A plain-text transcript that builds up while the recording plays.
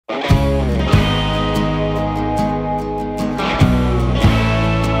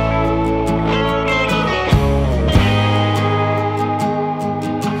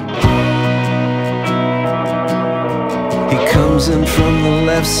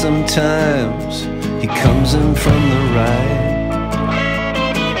left sometimes, he comes in from the right.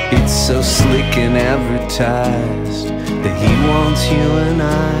 It's so slick and advertised that he wants you and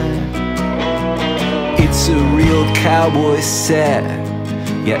I. It's a real cowboy set,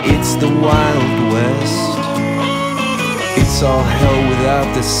 yeah, it's the Wild West. It's all hell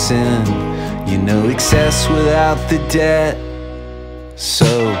without the sin, you know, excess without the debt. So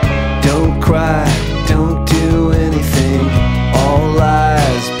don't cry, don't do anything, all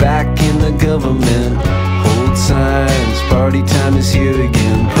lies back in the government. Hold signs, party time is here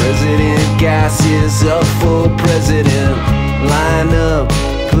again. President Gas is up for president. Line up,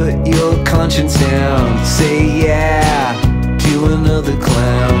 put your conscience down. Say yeah to another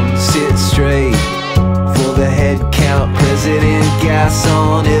clown. Sit straight for the head count. President Gas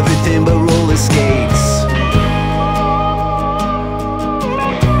on everything but roller skates.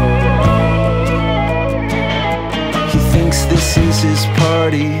 He thinks this is his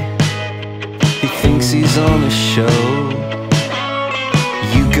party, he thinks he's on a show.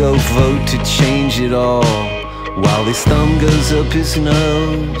 You go vote to change it all, while his thumb goes up his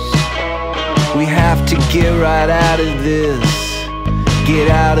nose. We have to get right out of this, get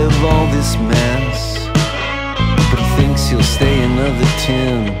out of all this mess. But he thinks he'll stay another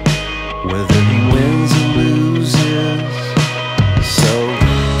 10, whether he wins or loses. So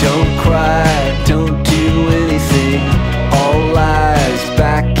don't cry, don't do anything, all lies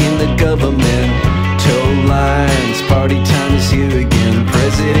back in the government. Tow lines, party time is here again.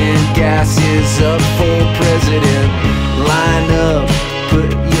 President Gas is up for president. Line up, put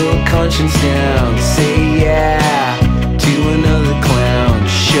your conscience down. Say yeah to another clown.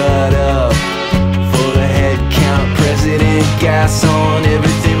 Shut up for the head count. President Gas on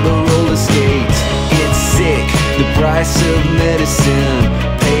everything but roller skates. It's sick, the price of medicine.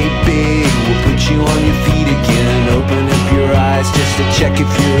 Pay big, we'll put you on your feet again. Open up your eyes just to check if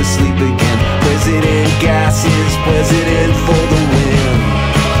you're asleep again. President Gas is president for the win.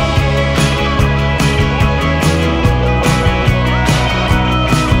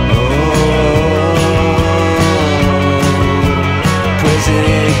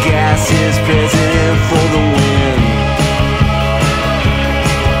 President Gas is president for the win.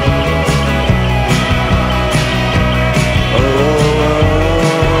 Oh,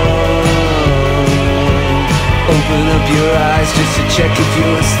 open up your eyes just to check if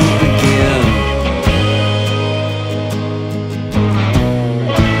you're asleep again.